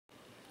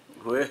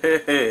Well,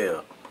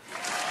 as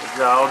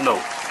y'all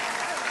know,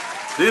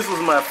 this was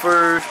my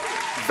first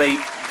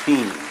vape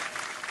pen.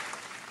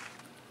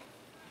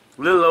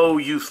 Little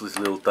old useless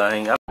little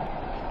thing.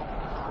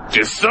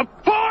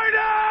 Disappointed!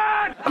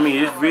 I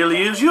mean, it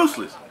really is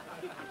useless.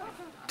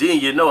 Then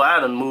you know I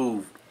done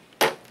moved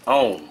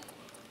on.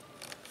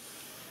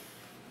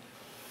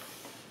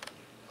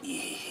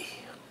 Yeah,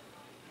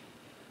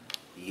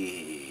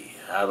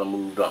 I done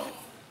moved on.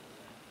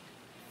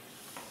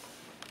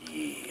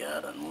 Yeah,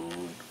 I done moved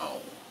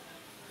on.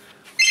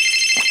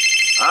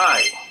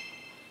 Alright.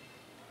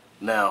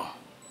 Now,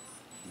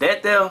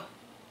 that there,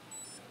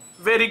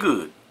 very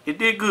good. It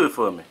did good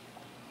for me.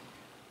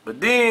 But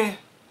then,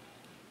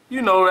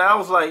 you know, I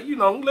was like, you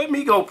know, let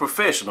me go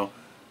professional.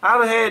 I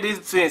done had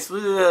this since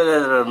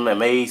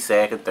May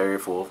 2nd, 3rd,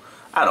 4th.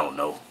 I don't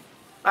know.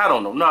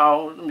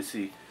 No, let me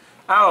see.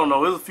 I don't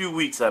know. It was a few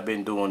weeks I've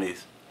been doing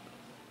this.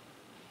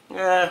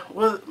 Yeah,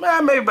 well,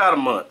 maybe about a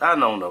month. I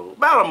don't know.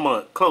 About a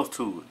month, close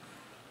to it.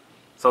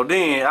 So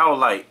then I was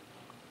like,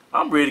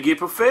 I'm ready to get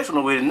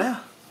professional with it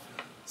now.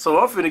 So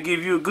I'm finna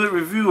give you a good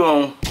review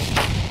on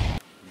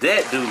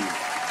that dude.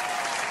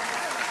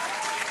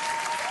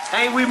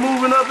 Ain't we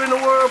moving up in the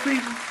world,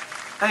 people?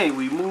 Ain't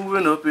we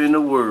moving up in the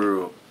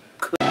world?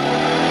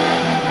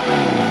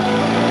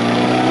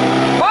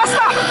 What's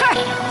up?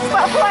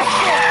 Stop playing!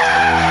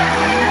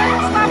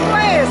 Stop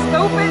playing,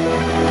 stupid!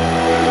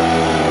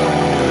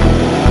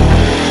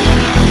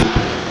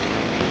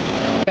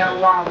 I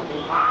walk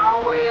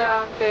all the way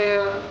out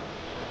there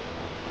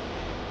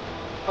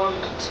on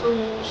the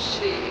tool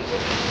shed.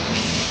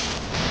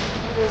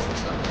 Listen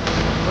to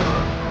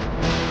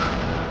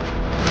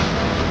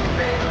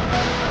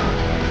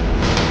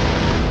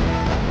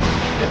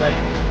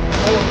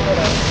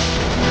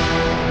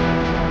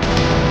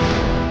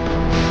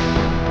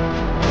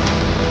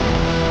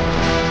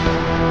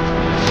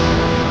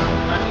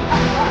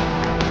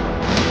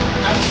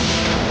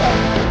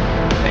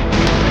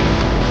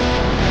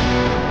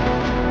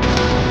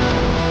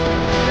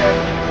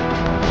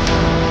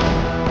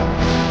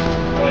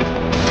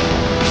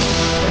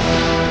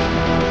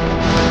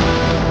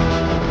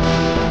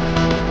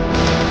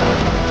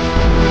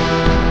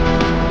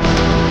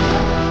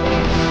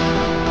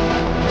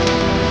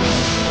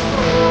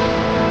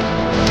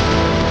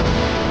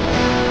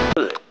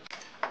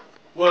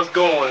What's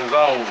going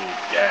on,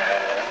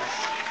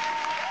 guys?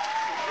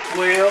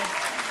 Well,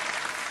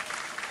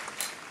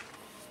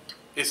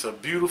 it's a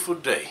beautiful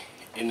day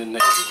in the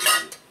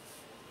neighborhood.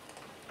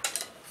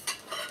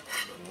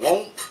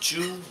 Won't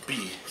you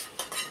be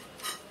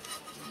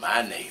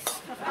my neighbor?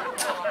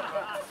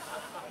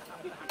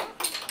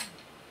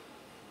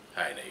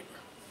 Hi, neighbor.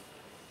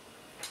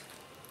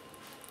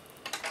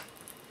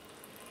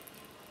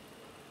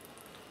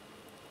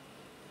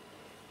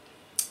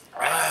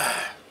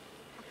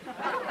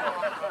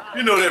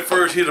 You know that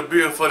first hit of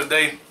beer for the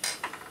day?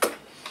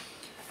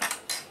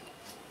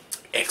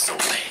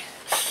 Excellent.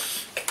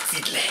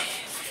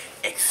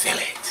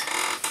 Excellent.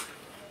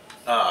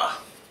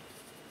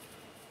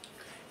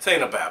 This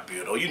ain't about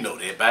beer though. You know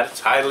that by the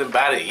title and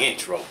by the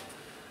intro.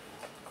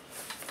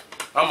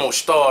 I'm gonna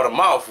start them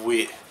off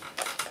with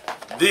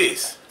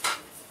this.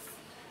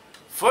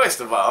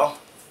 First of all,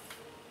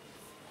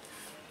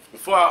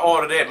 before I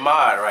order that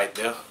mod right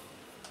there,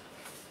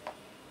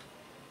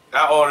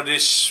 I ordered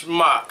this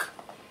schmuck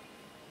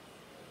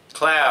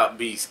Cloud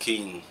Beast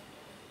King.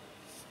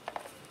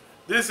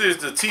 This is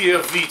the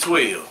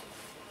TFV12.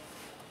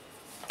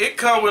 It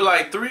comes with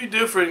like 3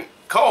 different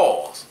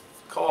coils.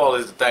 Coil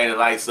is the thing that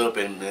lights up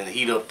and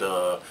heat up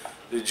the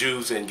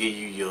juice and give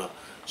you your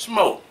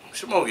smoke.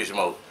 Smoke.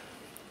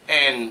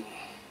 And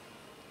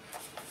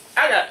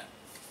I'm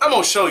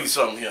gonna show you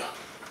something here.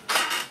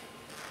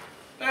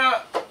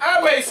 Now, I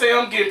may say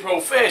I'm getting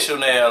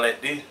professional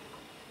at this,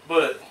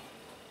 but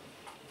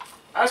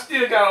I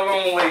still got a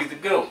long ways to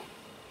go.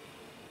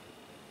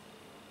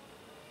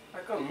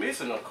 Like I'm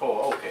missing a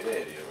coil. Okay, there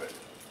it is right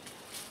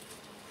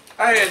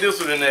there. I had this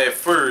one in there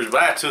first,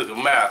 but I took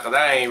them out because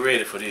I ain't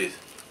ready for this.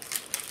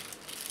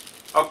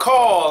 A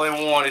coil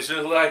in one is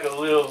just like a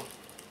little...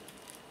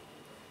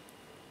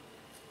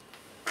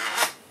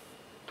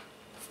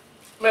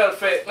 Matter of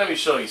fact, let me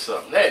show you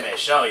something. Let me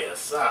show you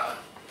something.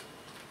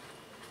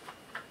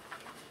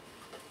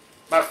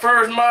 My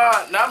first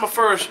mod, not my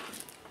first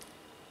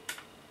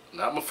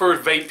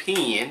vape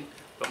pen,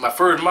 but my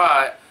first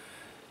mod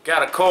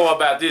got a coil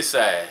about this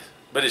size,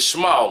 but it's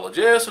smaller,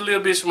 just a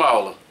little bit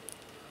smaller.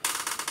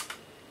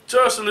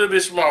 Just a little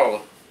bit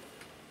smaller.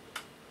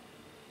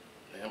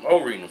 Damn,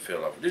 O-ring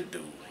fell off. This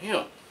dude,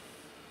 him.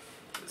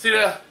 See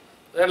that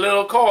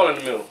little coil in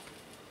the middle?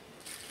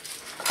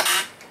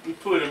 We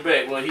put him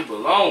back where he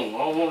belongs. I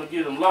don't want to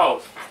get him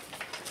lost.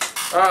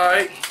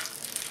 Alright.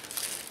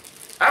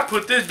 I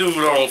put this dude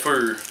on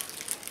first.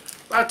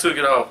 I took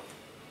it off.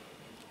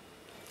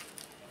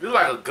 It's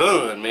like a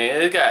gun, man.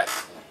 It got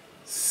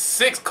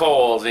 6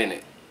 coils in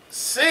it.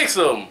 6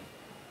 of them.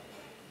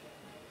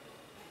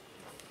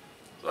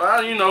 So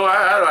I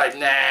like,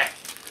 nah.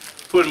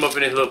 put them up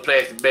in this little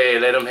plastic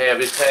bag, let them have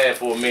this time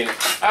for a minute.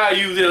 I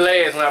use it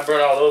last when I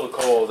burn all the other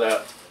coils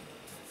out.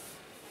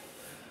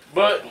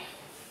 But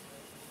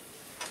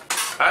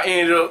I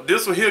ended up,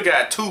 this one here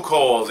got 2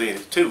 coils in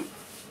it too.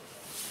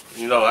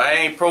 You know, I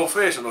ain't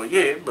professional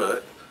yet,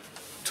 but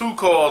 2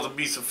 coils will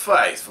be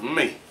suffice for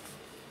me.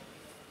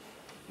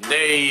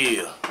 There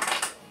you is.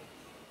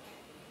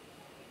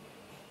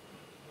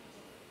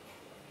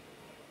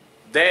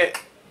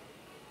 That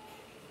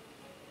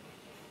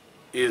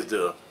is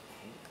the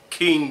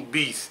King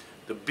Beast,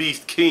 the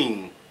Beast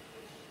King.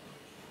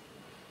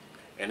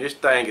 And this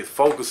thing is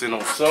focusing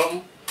on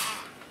something.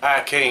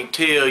 I can't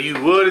tell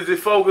you what is it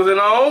focusing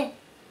on.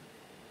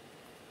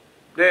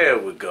 There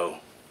we go.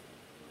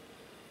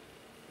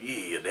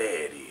 Yeah,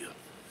 there it is.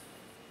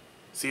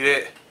 See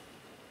that?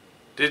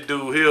 This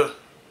dude here,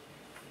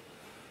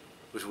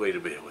 which way the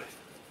better way?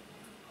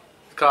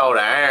 It's called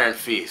an Iron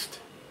Fist.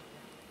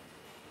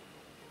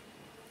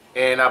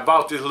 And I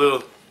bought this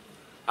little,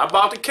 I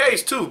bought the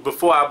case too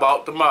before I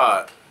bought the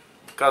mod.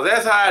 Cause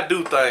that's how I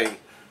do things.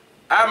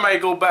 I may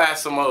go buy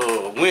some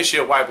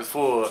windshield wipers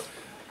for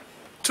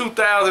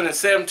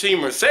 2017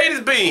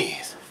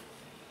 Mercedes-Benz.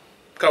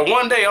 Cause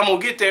one day I'm gonna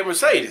get that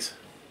Mercedes.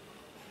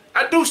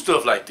 I do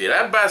stuff like that.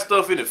 I buy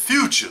stuff in the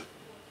future.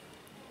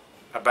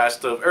 I buy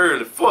stuff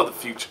early for the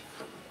future.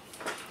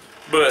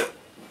 But,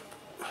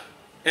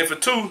 and for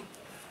 2,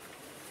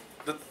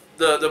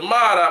 the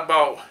mod I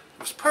bought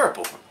was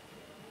purple.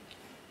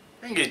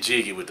 I didn't get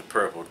jiggy with the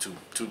purple too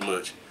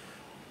much.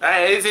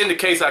 It's in the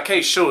case, I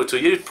can't show it to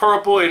you. It's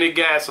purple and it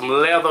got some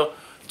leather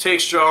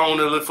texture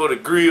on it for the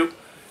grip.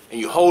 And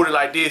you hold it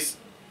like this.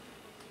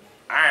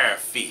 Iron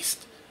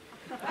Fist.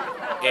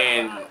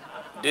 And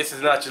this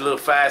is not your little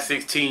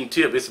 5/16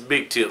 tip. It's a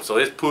big tip, so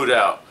it's put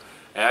out.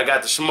 And I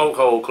got the smoke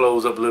hole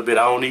closed up a little bit.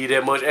 I don't need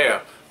that much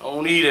air. I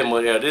don't need that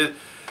much air.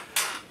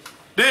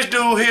 This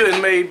dude here is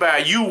made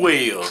by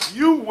Uwell.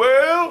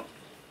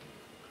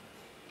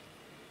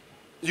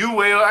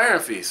 Uwell Iron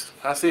Fist.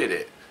 I said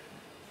that.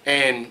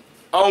 And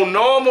on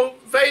normal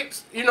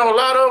vapes, you know, a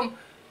lot of them,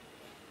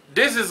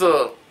 this is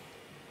a,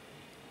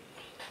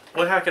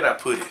 well, how can I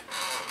put it?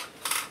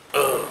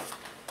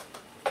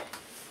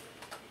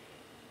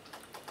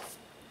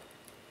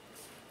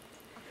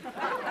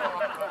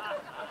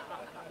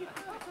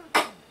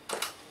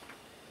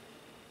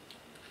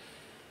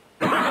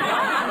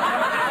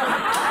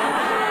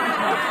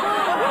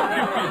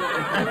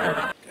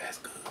 That's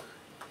good.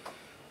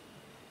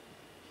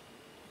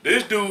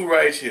 This dude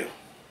right here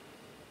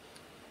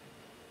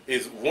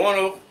is one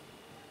of,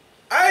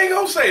 I ain't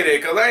gonna say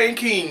that because I ain't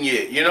keen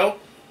yet, you know?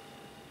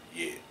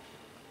 Yeah.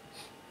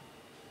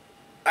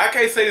 I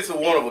can't say this is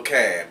one of a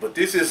kind, but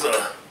this is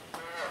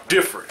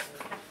different.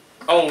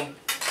 On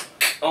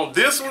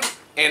this one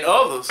and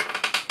others,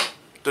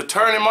 to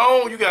turn them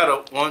on, you got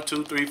a 1,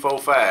 2, 3, 4,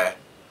 5.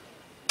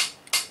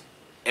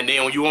 And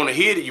then when you want to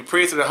hit it, you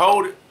press it and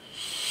hold it.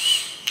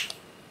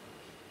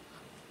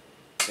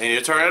 And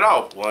you turn it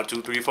off. 1,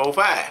 2, 3, 4,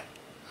 5.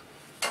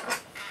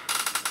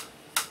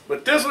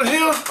 But this one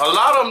here, a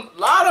lot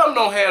of them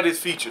don't have this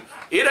feature.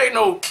 It ain't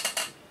no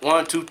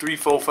 1, 2, 3,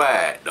 4,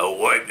 5. Don't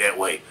work that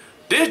way.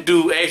 This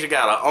dude actually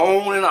got an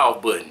on and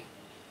off button.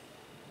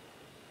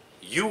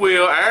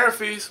 Uwell Iron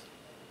Fist,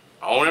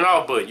 on and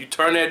off button. You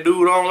turn that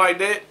dude on like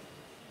that,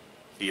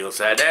 he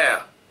upside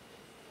down.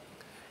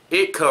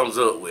 It comes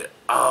up with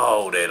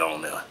all that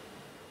on there.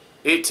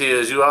 It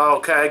tells you all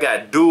kind.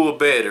 Got dual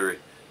battery.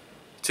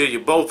 Tell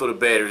you both of the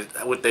batteries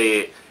what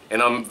they at.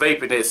 And I'm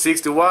vaping at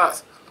 60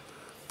 watts.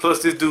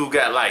 Plus this dude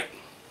got like,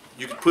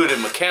 you can put it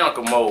in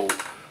mechanical mode,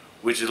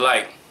 which is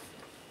like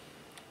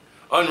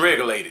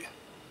unregulated.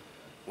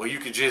 Where you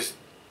can just,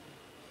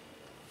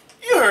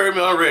 you heard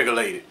me,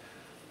 unregulated.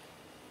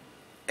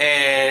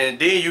 And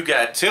then you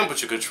got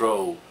temperature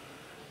control.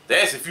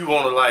 That's if you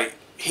want to like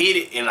hit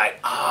it and like,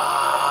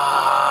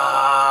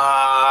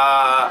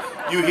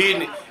 you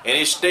hitting it and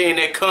it's staying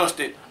that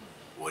constant,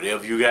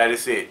 whatever you got it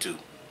set to.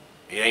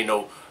 It ain't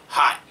no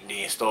hot and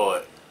then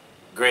start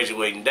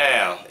graduating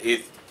down.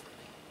 It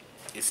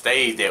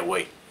stays that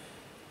way.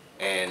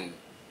 And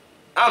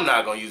I'm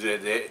not gonna use it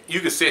as that.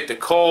 You can set the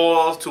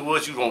coils to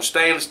what you want,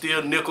 stainless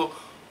steel, nickel,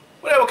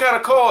 whatever kind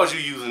of coils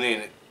you're using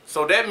in it.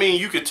 So that means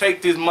you can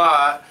take this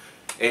mod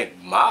and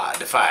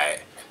modify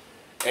it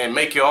and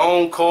make your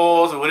own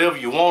coils or whatever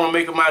you want to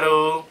make them out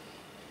of.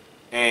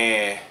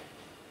 And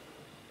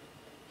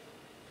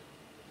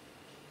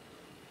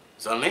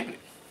it's unlimited.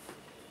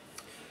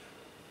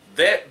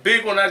 That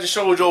big one I just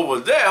showed you over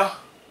there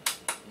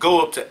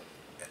go up to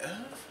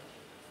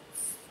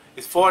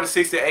it's 40,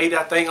 60, 80.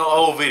 I think on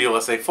old video I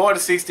say 40,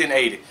 60, and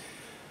 80.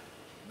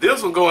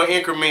 This will go in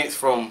increments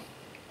from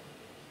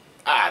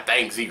I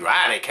think 0.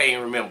 I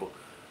can't remember.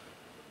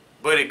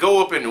 But it go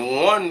up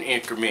in one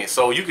increment.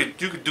 So you could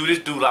do this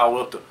dude all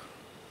up to,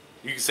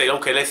 you can say,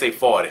 okay, let's say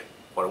 40.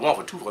 For 1,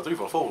 for 2, for 3,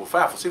 for 4, for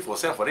 5, for 6, for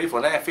 7, for 8, for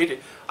 9, 50.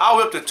 All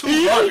the way up to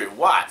 200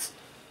 watts.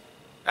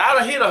 I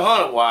done hit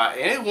 100 watt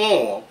and it's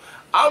warm.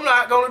 I'm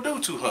not gonna do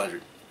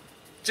 200.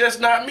 Just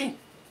not me.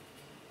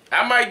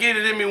 I might get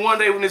it in me one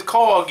day when this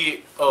car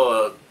get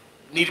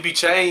need to be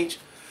changed.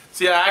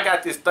 See, I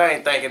got this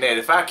thing thinking that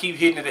if I keep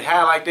hitting it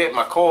high like that,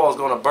 my car is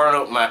gonna burn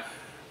up my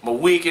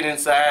wicket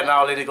inside and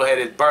all that. It's gonna have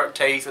this burnt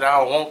taste, and I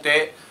don't want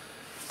that.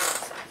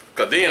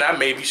 Cause then I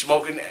may be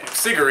smoking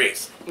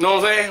cigarettes. You know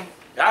what I'm saying?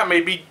 I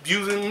may be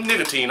using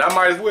nicotine. I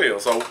might as well.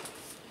 So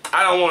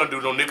I don't want to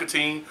do no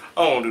nicotine.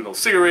 I don't want to do no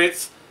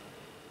cigarettes.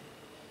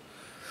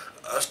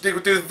 I'll stick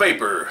with this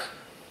vapor.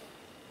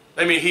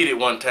 Let me hit it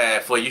one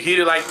time for you. Hit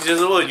it like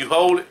just and you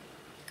hold it.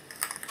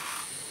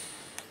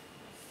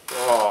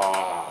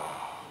 Oh.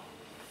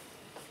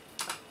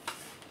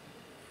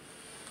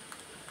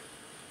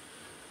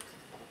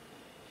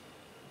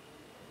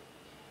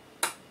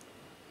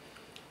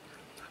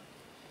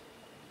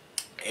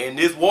 And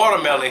this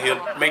watermelon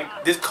here make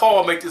this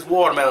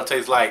watermelon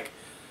taste like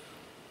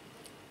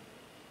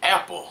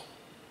apple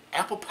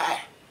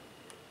pie.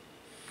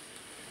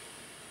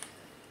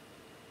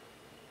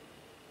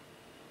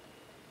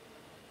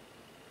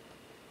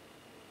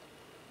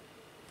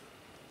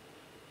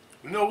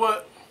 You know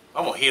what?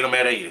 I'm gonna hit them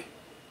at 80.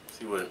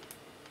 See what?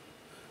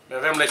 Now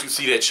if I'm gonna let you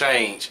see that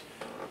change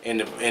in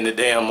the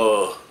damn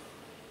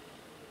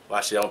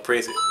watch it. I'm gonna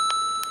press it.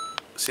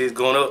 See it's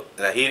going up,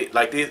 and I hit it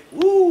like this.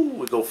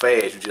 Woo! It go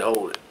fast. You just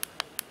hold it.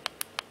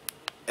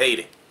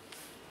 80.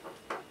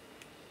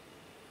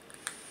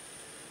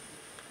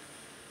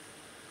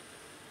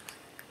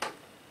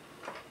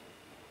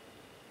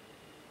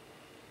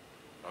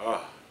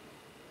 Ah.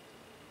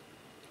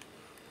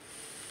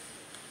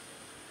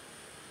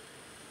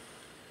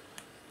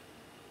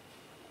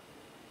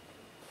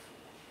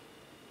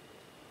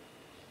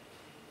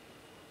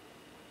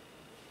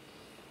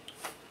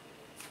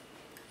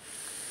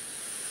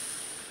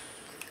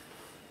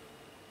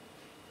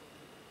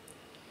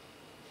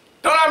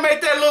 Don't I make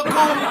that look cool?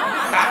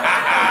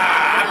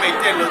 I make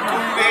that look cool.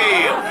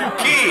 Damn.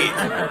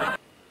 Kids,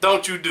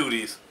 don't you do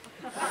this.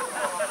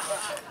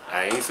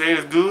 I ain't saying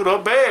it's good or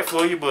bad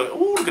for you, but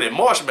ooh, look at that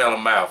marshmallow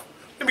mouth.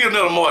 Let me get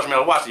another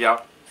marshmallow. Watch it,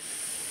 y'all.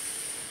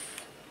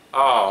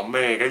 Oh,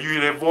 man. Can you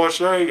hear that voice,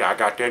 Shay? I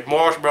got that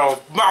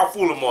marshmallow, mouth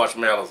full of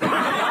marshmallows. It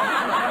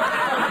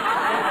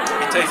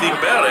tastes even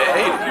better at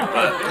 80,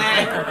 but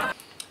nah.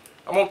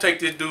 I'm going to take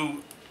this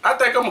dude. I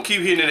think I'm going to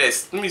keep hitting it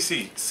at, let me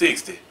see,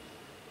 60.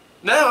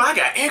 Now I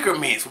got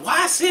increments.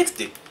 Why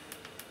 60?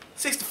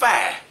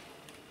 65.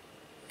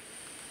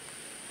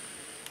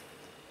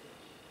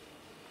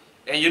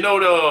 And you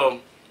know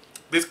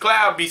this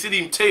cloud beast, it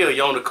even tell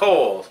you on the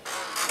calls.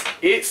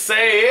 It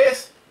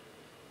says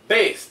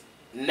best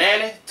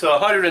 90 to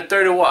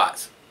 130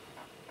 watts.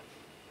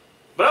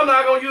 But I'm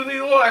not gonna use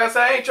either one. Like I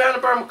said, I ain't trying to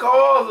burn my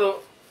cars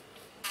up.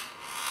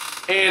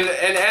 And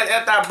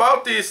after I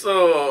bought this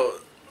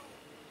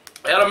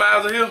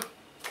atomizer here,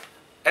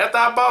 after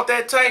I bought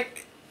that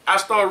tank, I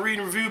started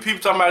reading reviews,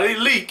 people talking about it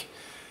leak.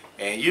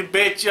 And you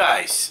bet your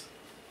ice.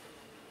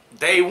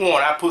 Day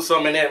one, I put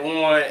some in that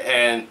one,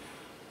 and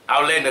I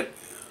was letting the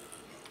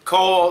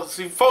call.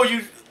 See, before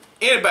you,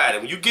 anybody,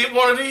 when you get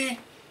one of these,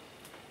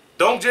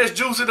 don't just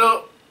juice it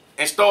up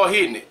and start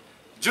hitting it.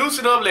 Juice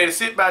it up, let it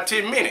sit by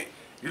 10 minutes.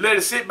 You let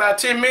it sit by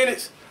 10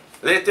 minutes,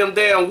 let them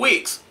damn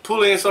wicks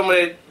pull in some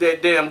of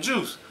that damn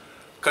juice.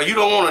 Because you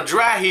don't want to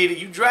dry hit it.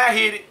 You dry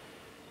hit it,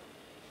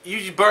 you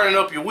just burning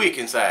up your wick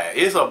inside.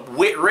 It's a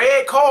wet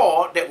red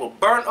card that will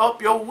burn up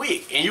your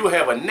wick, and you will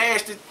have a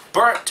nasty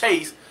burnt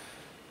taste.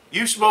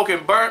 You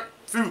smoking burnt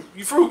fruit,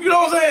 you know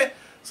what I'm saying?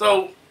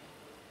 So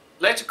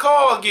let your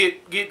cars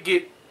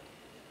get.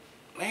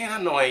 Man,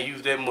 I know I ain't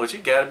used that much.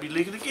 It gotta be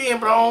leaking again,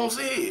 but I don't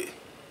see it.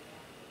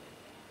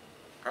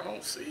 I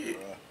don't see it.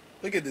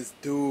 Look at this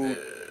dude.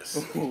 Yes.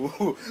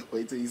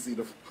 Wait till you see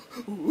the.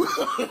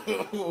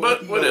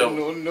 But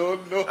whatever. No.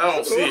 I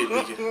don't see it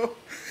leaking.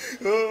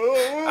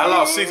 I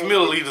lost 6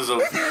 milliliters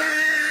of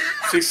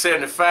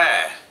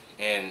 675,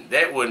 and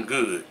that wasn't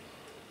good.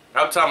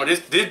 I'm talking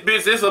about this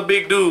bitch. This a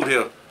big dude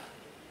here.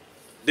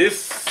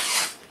 This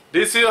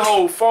here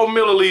hold 4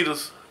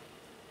 milliliters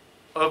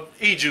of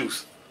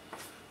e-juice.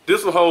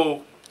 This will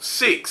hold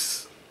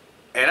 6,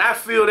 and I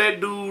fill that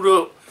dude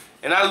up,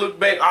 and I look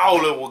back, all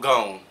of it was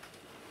gone.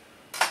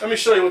 Let me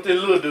show you what this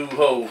little dude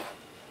hold.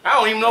 I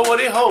don't even know what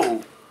it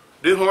hold.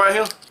 This one right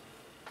here.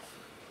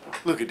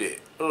 Look at that.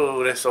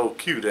 Oh, that's so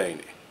cute, ain't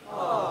it?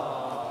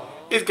 Aww.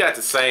 It's got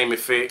the same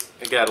effect.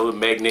 It got a little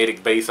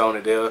magnetic base on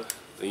it there.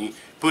 So you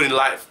put it in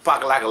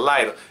pocket like a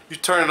lighter. You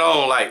turn it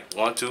on like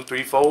 1, 2,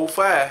 3, 4,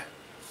 5,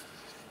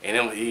 and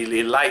then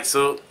it lights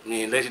up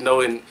and let you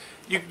know. And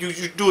you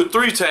do it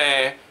 3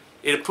 times.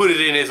 It'll put it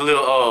in this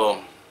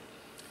little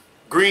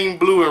green,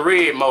 blue, and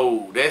red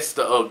mode. That's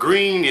the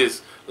green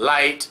is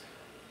light,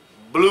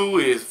 blue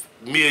is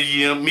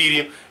medium,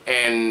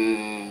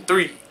 and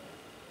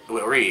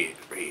red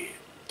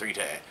 3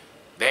 times.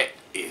 That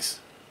is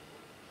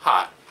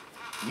hot.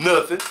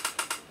 Nothing.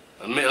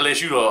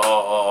 Unless you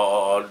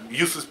a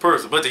useless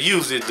person. But to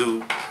use it,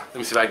 dude, let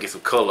me see if I can get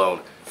some color on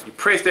it. You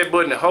press that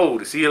button and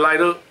hold it. See it light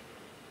up?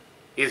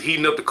 It's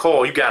heating up the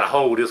coil. You gotta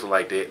hold this one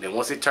like that. Then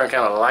once it turns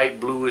kind of light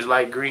bluish,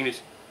 light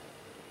greenish.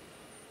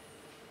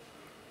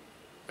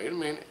 Wait a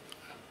minute.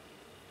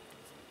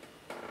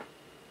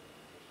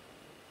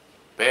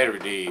 Battery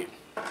dead.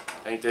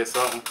 Ain't that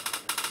something?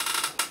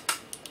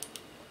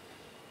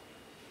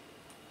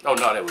 Oh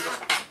no, there we go.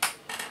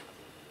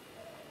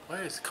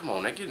 Where is it? Come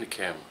on, now get in the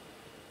camera.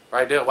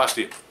 Right there, watch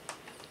this.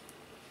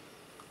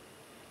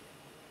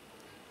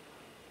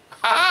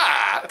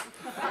 Ha!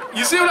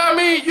 You see what I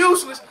mean?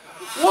 Useless.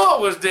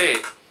 What was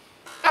that?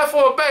 That's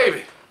for a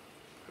baby.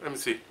 Let me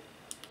see.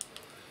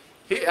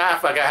 I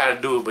forgot how to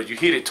do it, but you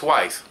hit it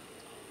twice.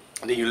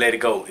 And then you let it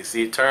go. And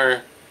see it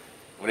turn.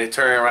 When it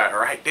turn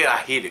right there, I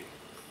hit it.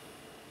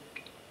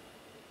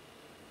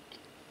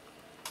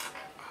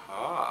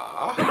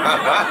 You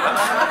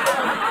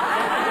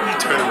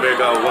turn it back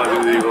on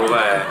 1, 2, 3, 4,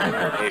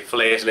 5. And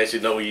flash lets you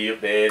know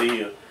if there it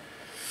is.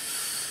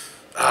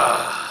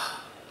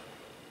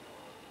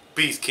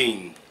 Beast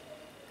King.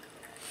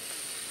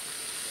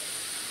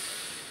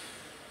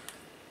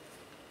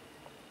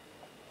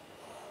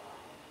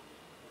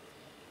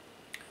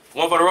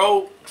 One for the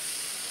road.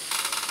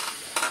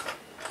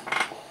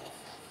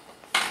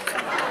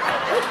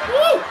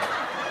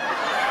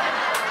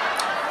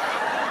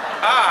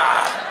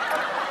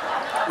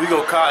 We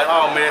gonna call it.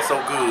 Oh man, so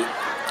good.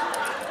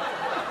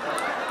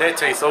 That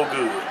tastes so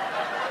good.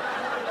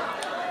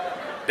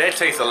 That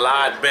tastes a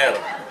lot better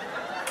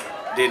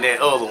than that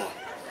other one,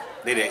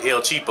 than that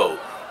El Cheapo.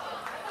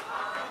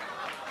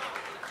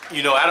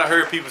 You know, I done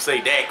heard people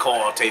say that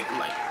corn tastes. I'm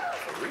like,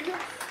 for real?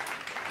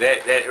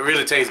 That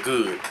really tastes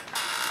good.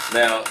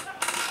 Now,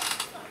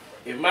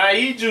 if my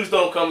E-juice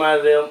don't come out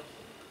of them,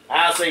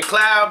 I'll say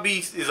Cloud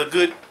Beast is a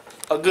good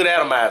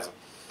atomizer.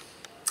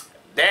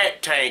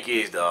 That tank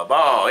is the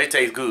bomb. It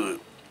tastes good.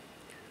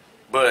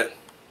 But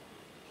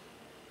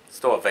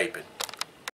start vaping.